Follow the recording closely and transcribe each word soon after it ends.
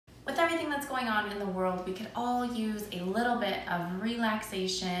everything that's going on in the world, we could all use a little bit of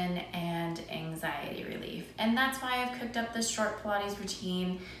relaxation and anxiety relief. And that's why I've cooked up this short Pilates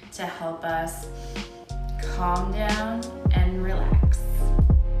routine to help us calm down and relax.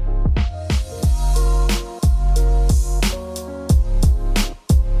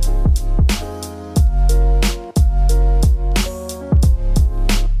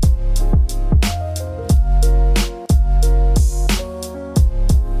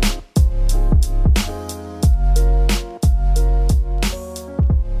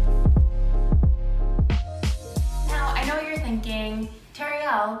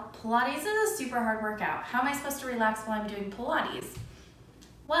 Terriell, Pilates is a super hard workout. How am I supposed to relax while I'm doing Pilates?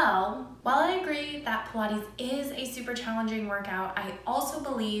 Well, while I agree that Pilates is a super challenging workout, I also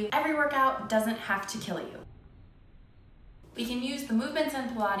believe every workout doesn't have to kill you. We can use the movements in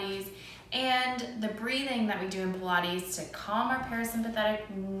Pilates and the breathing that we do in Pilates to calm our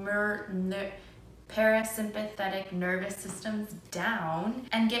parasympathetic nervous systems down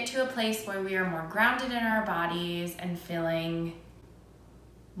and get to a place where we are more grounded in our bodies and feeling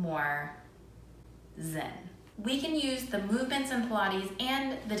more zen. We can use the movements in Pilates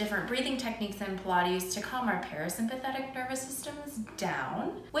and the different breathing techniques in Pilates to calm our parasympathetic nervous systems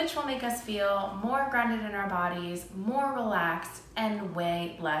down, which will make us feel more grounded in our bodies, more relaxed, and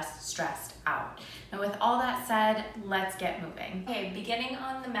way less stressed out. And with all that said, let's get moving. Okay, beginning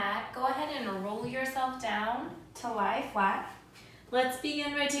on the mat, go ahead and roll yourself down to lie flat. Let's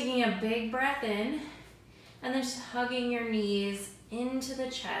begin by taking a big breath in and then just hugging your knees into the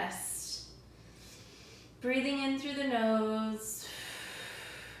chest, breathing in through the nose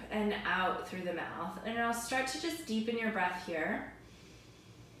and out through the mouth. And I'll start to just deepen your breath here,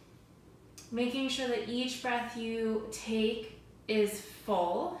 making sure that each breath you take is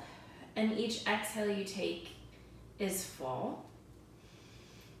full and each exhale you take is full.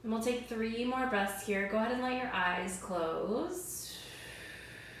 And we'll take 3 more breaths here. Go ahead and let your eyes close.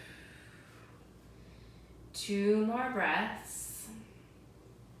 2 more breaths.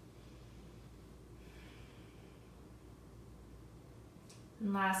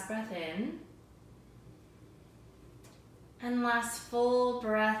 And last breath in. And last full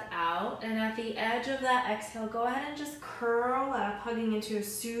breath out. And at the edge of that exhale, go ahead and just curl up, hugging into a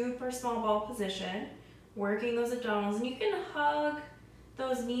super small ball position, working those abdominals. And you can hug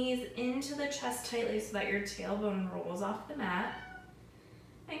those knees into the chest tightly so that your tailbone rolls off the mat.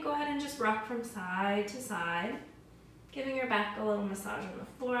 And go ahead and just rock from side to side, giving your back a little massage on the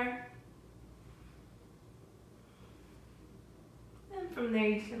floor. And from there,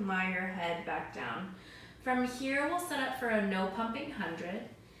 you can lie your head back down. From here, we'll set up for a no pumping 100,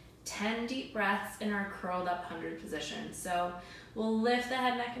 10 deep breaths in our curled up 100 position. So we'll lift the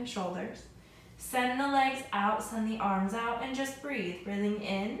head, neck, and shoulders. Send the legs out, send the arms out, and just breathe. Breathing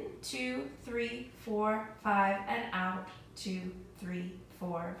in, 2, 3, 4, 5, and out, 2, 3,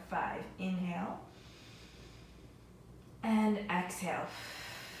 4, 5. Inhale. And exhale.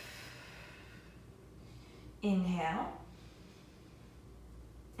 Inhale.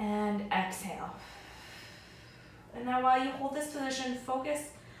 And exhale. And now while you hold this position, focus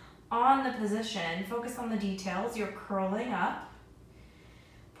on the position, focus on the details. You're curling up,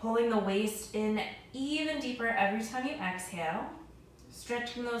 pulling the waist in even deeper every time you exhale,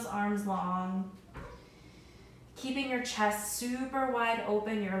 stretching those arms long, keeping your chest super wide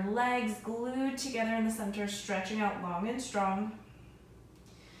open, your legs glued together in the center, stretching out long and strong.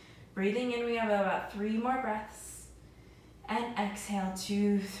 Breathing in, we have about 3 more breaths. And exhale,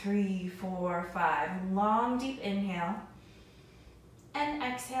 2, 3, 4, 5. Long, deep inhale. And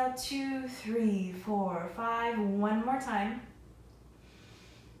exhale, 2, 3, 4, 5. One more time.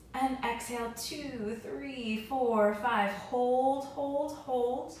 And exhale, 2, 3, 4, 5. Hold, hold,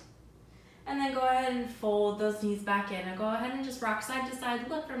 hold. And then go ahead and fold those knees back in. And go ahead and just rock side to side,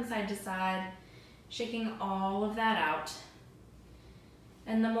 look from side to side, shaking all of that out.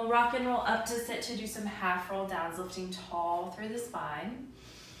 And then we'll rock and roll up to sit to do some half roll downs, lifting tall through the spine.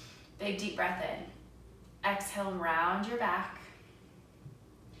 Big deep breath in. Exhale, round your back.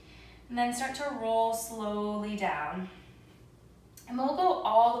 And then start to roll slowly down. And we'll go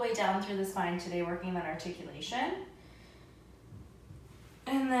all the way down through the spine today, working on articulation.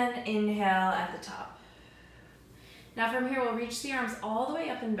 And then inhale at the top. Now from here, we'll reach the arms all the way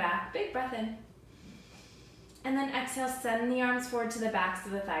up and back. Big breath in. And then exhale, send the arms forward to the backs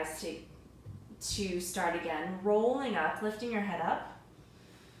of the thighs to start again. Rolling up, lifting your head up.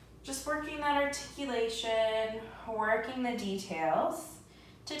 Just working that articulation, working the details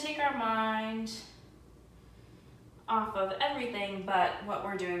to take our mind off of everything but what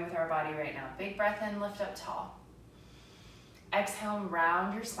we're doing with our body right now. Big breath in, lift up tall. Exhale,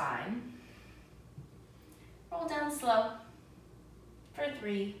 round your spine. Roll down slow for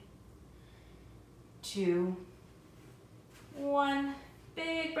 3, 2, 1.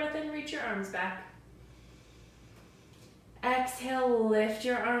 Big breath in, reach your arms back. Exhale, lift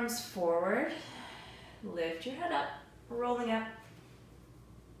your arms forward. Lift your head up, rolling up.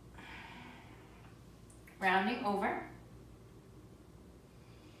 Rounding over.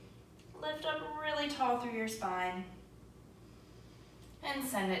 Lift up really tall through your spine. And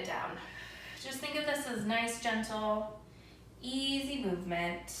send it down. Just think of this as nice, gentle, easy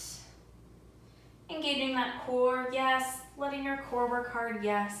movement. Engaging that core, yes. Letting your core work hard,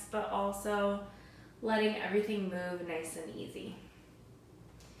 yes. But also letting everything move nice and easy.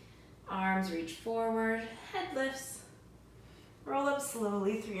 Arms reach forward, head lifts. Roll up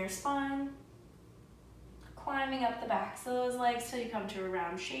slowly through your spine. Climbing up the backs of those legs till you come to a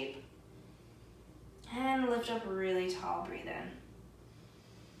round shape. And lift up really tall, breathe in.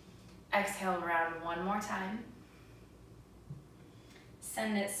 Exhale, round one more time.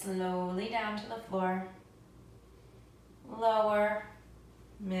 Send it slowly down to the floor. Lower,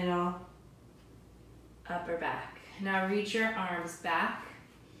 middle, upper back. Now reach your arms back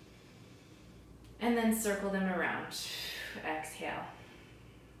and then circle them around. Exhale.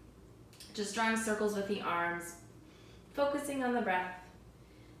 Just drawing circles with the arms, focusing on the breath.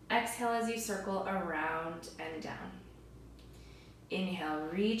 Exhale as you circle around and down. Inhale,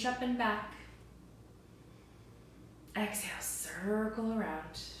 reach up and back. Exhale, circle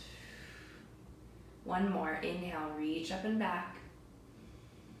around. One more. Inhale, reach up and back.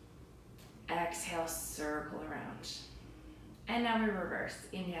 Exhale, circle around. And now we reverse.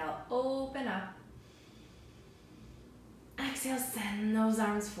 Inhale, open up. Exhale, send those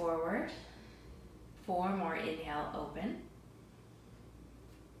arms forward. 4 more. Inhale, open.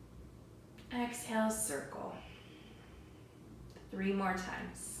 Exhale, circle. 3 more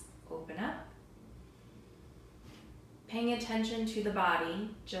times. Open up. Paying attention to the body,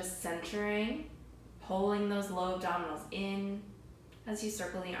 just centering, pulling those low abdominals in as you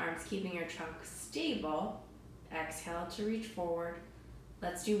circle the arms, keeping your trunk stable. Exhale to reach forward.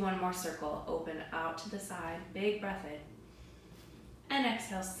 Let's do 1 more circle. Open out to the side, big breath in. And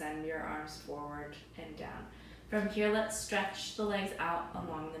exhale, send your arms forward and down. From here, let's stretch the legs out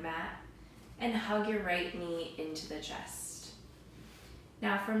along the mat and hug your right knee into the chest.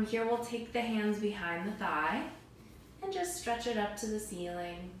 Now from here, we'll take the hands behind the thigh and just stretch it up to the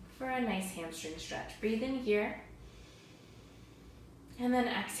ceiling for a nice hamstring stretch. Breathe in here. And then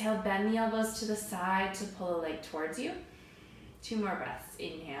exhale, bend the elbows to the side to pull the leg towards you. 2 more breaths.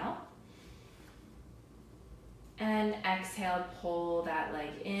 Inhale. And exhale, pull that leg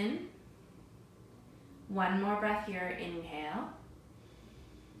in. 1 more breath here. Inhale.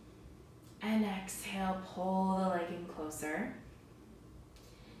 And exhale, pull the leg in closer.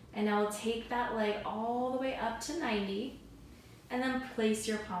 And now we'll take that leg all the way up to 90 and then place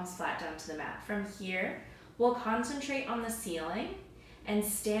your palms flat down to the mat. From here, we'll concentrate on the ceiling and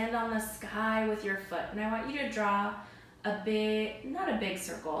stand on the sky with your foot. And I want you to draw a big, not a big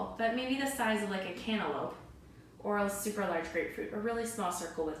circle, but maybe the size of like a cantaloupe or a super large grapefruit, a really small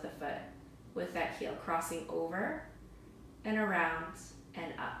circle with the foot, with that heel crossing over and around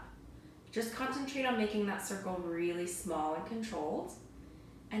and up. Just concentrate on making that circle really small and controlled.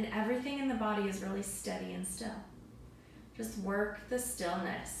 And everything in the body is really steady and still. Just work the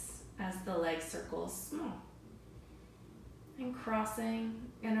stillness as the leg circles small. And crossing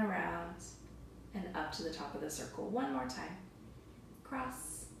and around and up to the top of the circle. 1 more time.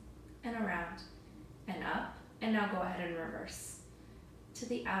 Cross and around and up. And now go ahead and reverse to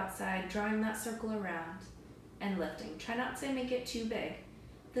the outside, drawing that circle around and lifting. Try not to make it too big.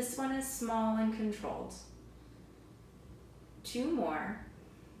 This one is small and controlled. 2 more.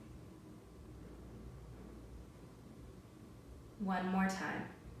 1 more time.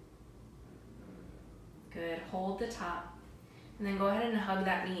 Good, hold the top. And then go ahead and hug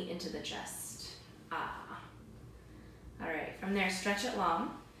that knee into the chest. All right, from there, stretch it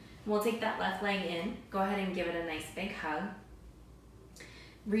long. We'll take that left leg in. Go ahead and give it a nice big hug.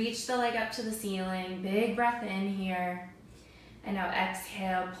 Reach the leg up to the ceiling. Big breath in here. And now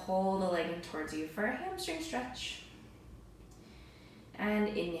exhale, pull the leg in towards you for a hamstring stretch. And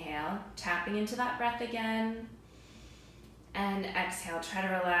inhale, tapping into that breath again. And exhale, try to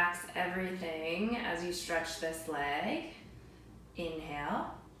relax everything as you stretch this leg.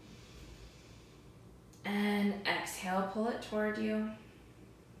 Inhale. And exhale, pull it toward you.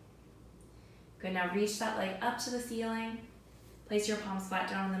 Good, now reach that leg up to the ceiling. Place your palms flat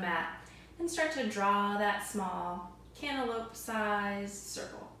down on the mat and start to draw that small cantaloupe-sized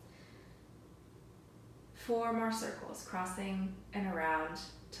circle. 4 more circles, crossing and around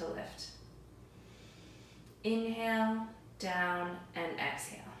to lift. Inhale, down, and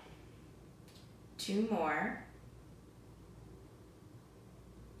exhale. 2 more.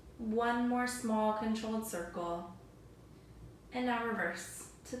 1 more small controlled circle. And now reverse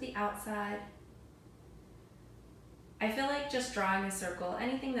to the outside. I feel like just drawing a circle,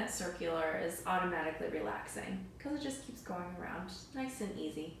 anything that's circular, is automatically relaxing because it just keeps going around, nice and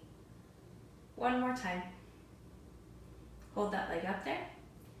easy. 1 more time. Hold that leg up there,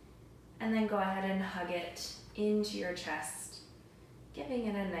 and then go ahead and hug it into your chest, giving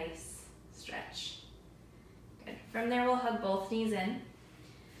it a nice stretch. Good. From there, we'll hug both knees in,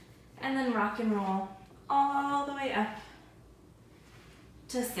 and then rock and roll all the way up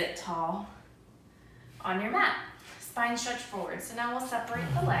to sit tall on your mat. Spine stretch forward. So now we'll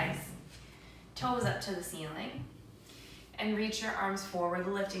separate the legs, toes up to the ceiling, and reach your arms forward,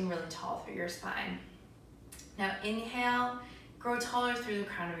 lifting really tall through your spine. Now inhale, grow taller through the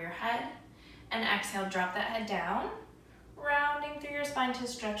crown of your head, and exhale, drop that head down, rounding through your spine to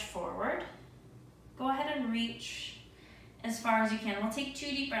stretch forward. Go ahead and reach as far as you can. We'll take 2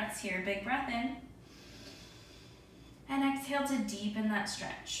 deep breaths here. Big breath in, and exhale to deepen that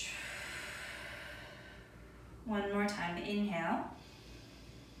stretch. 1 more time. Inhale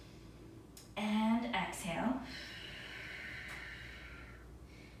and exhale.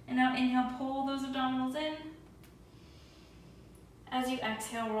 And now inhale, pull those abdominals in. As you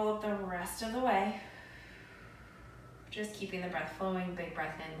exhale, roll up the rest of the way. Just keeping the breath flowing. Big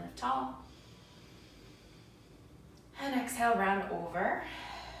breath in, lift tall. And exhale, round over.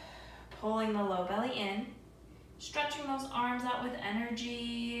 Pulling the low belly in. Stretching those arms out with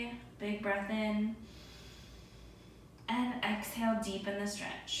energy. Big breath in. And exhale, deepen the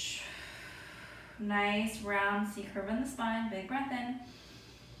stretch. Nice round C curve in the spine. Big breath in.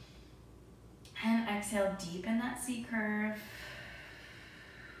 And exhale, deepen that C curve.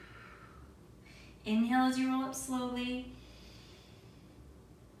 Inhale as you roll up slowly.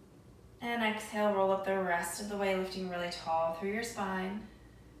 And exhale, roll up the rest of the way, lifting really tall through your spine.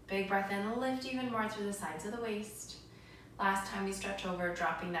 Big breath in, lift even more through the sides of the waist. Last time you stretch over,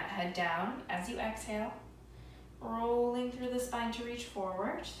 dropping that head down as you exhale. Rolling through the spine to reach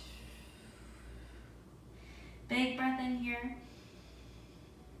forward. Big breath in here.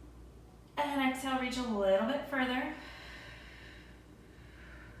 And exhale, reach a little bit further.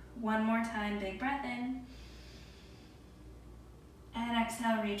 1 more time, big breath in. And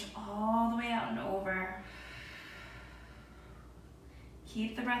exhale, reach all the way out and over.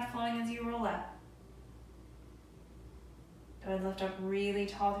 Keep the breath flowing as you roll up. Good, lift up really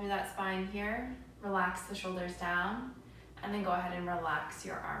tall through that spine here. Relax the shoulders down, and then go ahead and relax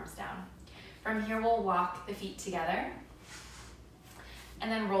your arms down. From here, we'll walk the feet together,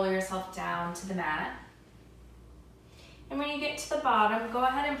 and then roll yourself down to the mat. And when you get to the bottom, go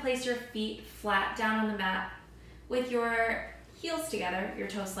ahead and place your feet flat down on the mat with your heels together, your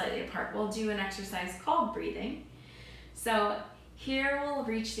toes slightly apart. We'll do an exercise called breathing. So here we'll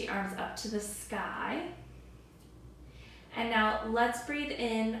reach the arms up to the sky. And now let's breathe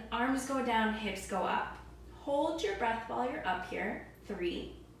in, arms go down, hips go up. Hold your breath while you're up here.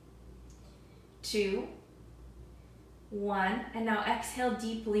 3, 2, 1. And now exhale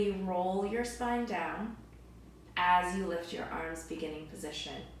deeply, roll your spine down as you lift your arms, beginning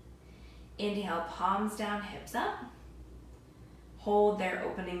position. Inhale, palms down, hips up. Hold there,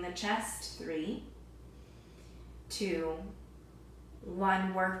 opening the chest. 3, 2,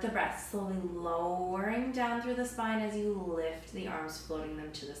 1. Work the breath, slowly lowering down through the spine as you lift the arms, floating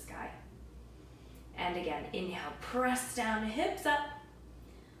them to the sky. And again, inhale, press down, hips up.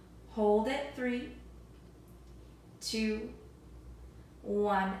 Hold it. 3, 2,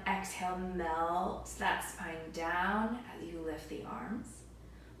 1. Exhale, melt that spine down as you lift the arms.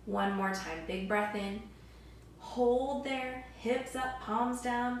 1 more time, big breath in. Hold there, hips up, palms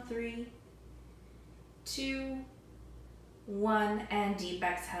down. 3, 2, 1, and deep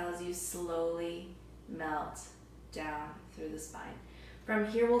exhale as you slowly melt down through the spine. From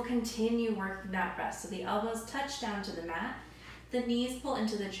here, we'll continue working that breath. So the elbows touch down to the mat. The knees pull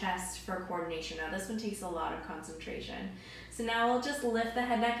into the chest for coordination. Now this one takes a lot of concentration. So now we'll just lift the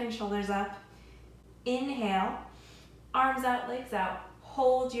head, neck, and shoulders up. Inhale, arms out, legs out.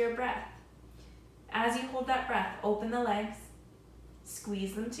 Hold your breath. As you hold that breath, open the legs,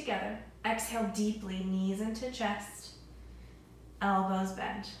 squeeze them together. Exhale deeply, knees into chest, elbows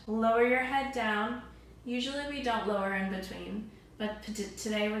bent. Lower your head down. Usually we don't lower in between, but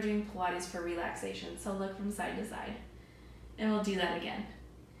today we're doing Pilates for relaxation. So look from side to side. And we'll do that again.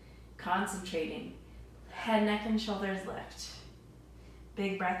 Concentrating. Head, neck, and shoulders lift.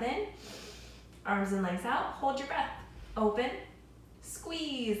 Big breath in. Arms and legs out, hold your breath. Open,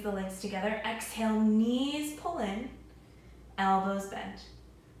 squeeze the legs together. Exhale, knees pull in, elbows bend.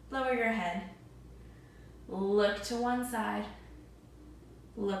 Lower your head. Look to one side,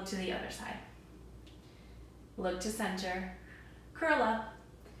 look to the other side. Look to center, curl up,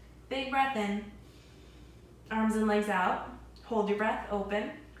 big breath in, arms and legs out, hold your breath,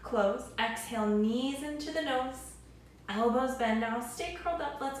 open, close, exhale, knees into the nose, elbows bend now, stay curled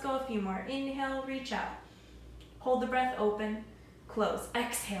up, let's go a few more. Inhale, reach out, hold the breath, open, close,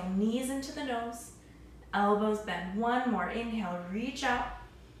 exhale, knees into the nose, elbows bend. One more, inhale, reach out,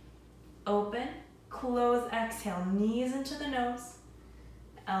 open, close, exhale, knees into the nose,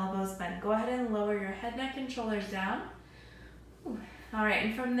 elbows bend. Go ahead and lower your head, neck, and shoulders down. All right,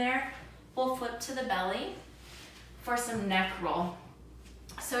 and from there, we'll flip to the belly for some neck roll.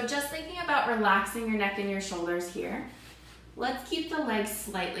 So just thinking about relaxing your neck and your shoulders here. Let's keep the legs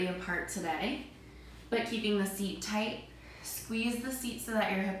slightly apart today, but keeping the seat tight. Squeeze the seat so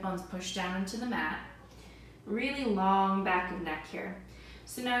that your hip bones push down into the mat. Really long back of neck here.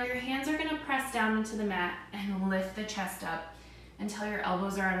 So now your hands are gonna press down into the mat and lift the chest up until your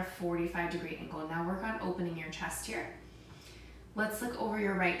elbows are at a 45-degree angle. Now work on opening your chest here. Let's look over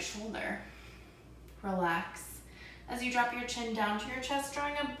your right shoulder. Relax. As you drop your chin down to your chest,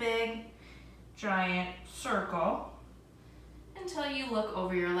 drawing a big, giant circle until you look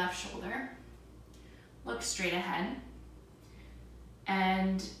over your left shoulder. Look straight ahead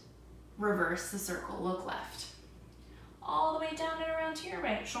and reverse the circle, look left. All the way down and around to your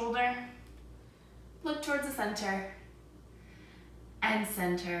right shoulder. Look towards the center and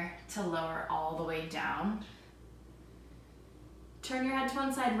center to lower all the way down. Turn your head to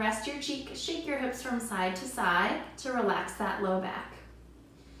one side, rest your cheek, shake your hips from side to relax that low back.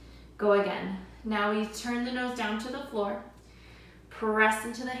 Go again. Now we turn the nose down to the floor, press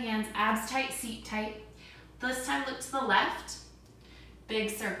into the hands, abs tight, seat tight. This time look to the left, big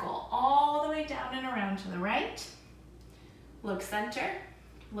circle, all the way down and around to the right. Look center,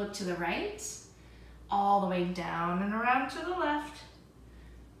 look to the right, all the way down and around to the left.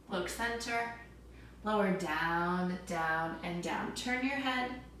 Look center, lower down, down, and down. Turn your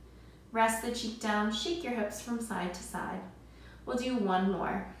head, rest the cheek down, shake your hips from side to side. We'll do one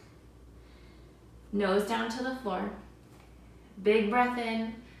more. Nose down to the floor. Big breath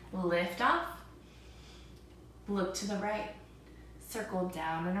in, lift off. Look to the right. Circle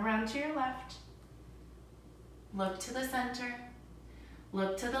down and around to your left. Look to the center.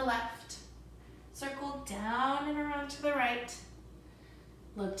 Look to the left. Circle down and around to the right.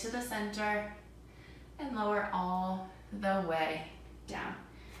 Look to the center and lower all the way down.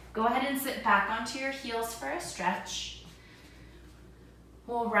 Go ahead and sit back onto your heels for a stretch.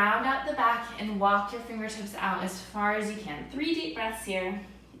 We'll round out the back and walk your fingertips out as far as you can. 3 deep breaths here.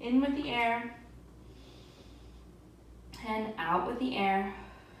 In with the air and out with the air.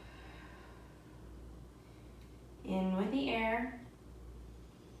 In with the air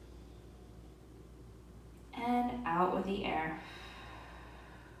and out with the air.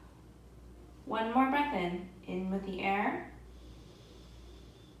 One more breath in with the air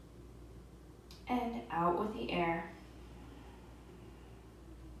and out with the air.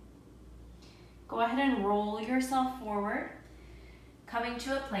 Go ahead and roll yourself forward, coming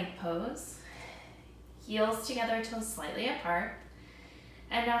to a plank pose. Heels together, toes slightly apart.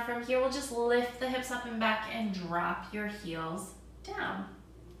 And now from here, we'll just lift the hips up and back and drop your heels down.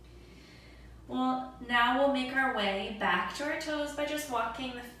 Well, now we'll make our way back to our toes by just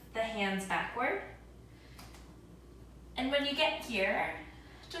walking the hands backward. And when you get here,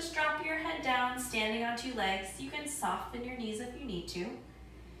 just drop your head down, standing on 2 legs. You can soften your knees if you need to.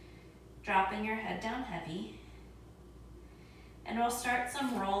 Dropping your head down heavy. And we'll start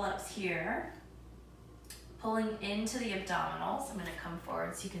some roll-ups here. Pulling into the abdominals. I'm gonna come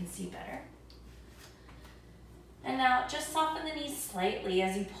forward so you can see better. And now just soften the knees slightly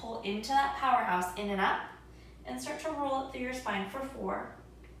as you pull into that powerhouse, in and up, and start to roll up through your spine for 4,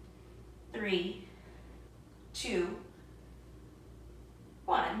 3, 2,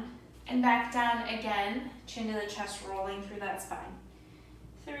 1. And back down again, chin to the chest, rolling through that spine.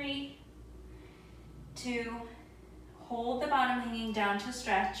 3, 2, hold the bottom hanging down to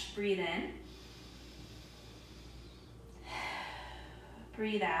stretch, breathe in.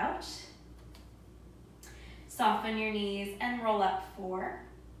 Breathe out. Soften your knees and roll up 4.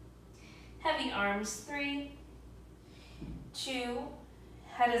 Heavy arms, 3, 2,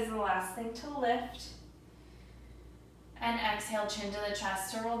 head is the last thing to lift. And exhale, chin to the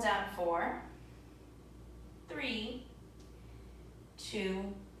chest to roll down 4, 3,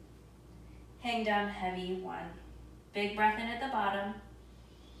 2, hang down heavy 1. Big breath in at the bottom.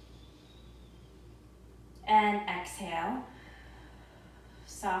 And exhale.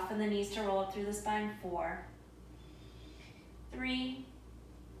 Soften the knees to roll up through the spine. 4, 3,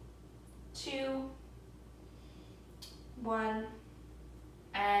 2, 1.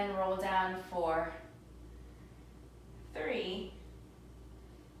 And roll down. 4, 3,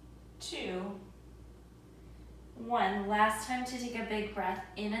 2, 1. Last time to take a big breath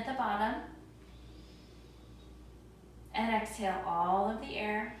in at the bottom. And exhale all of the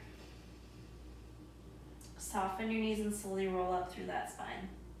air. Soften your knees and slowly roll up through that spine.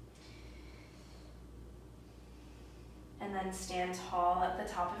 And then stand tall at the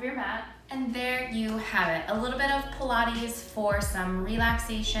top of your mat. And there you have it, a little bit of Pilates for some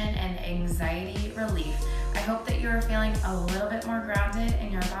relaxation and anxiety relief. I hope that you're feeling a little bit more grounded in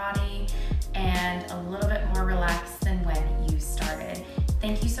your body and a little bit more relaxed than when you started.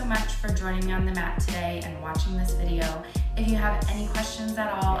 Thank you so much for joining me on the mat today and watching this video. If you have any questions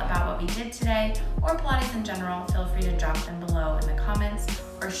at all about what we did today or Pilates in general, feel free to drop them below in the comments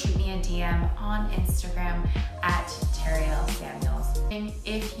or shoot me a DM on Instagram at Terriell Samuels. And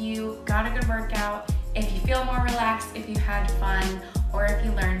if you got a good workout, if you feel more relaxed, if you had fun, or if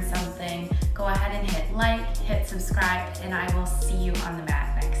you learned something, go ahead and hit like, hit subscribe, and I will see you on the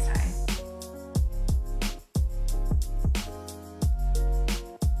mat next time.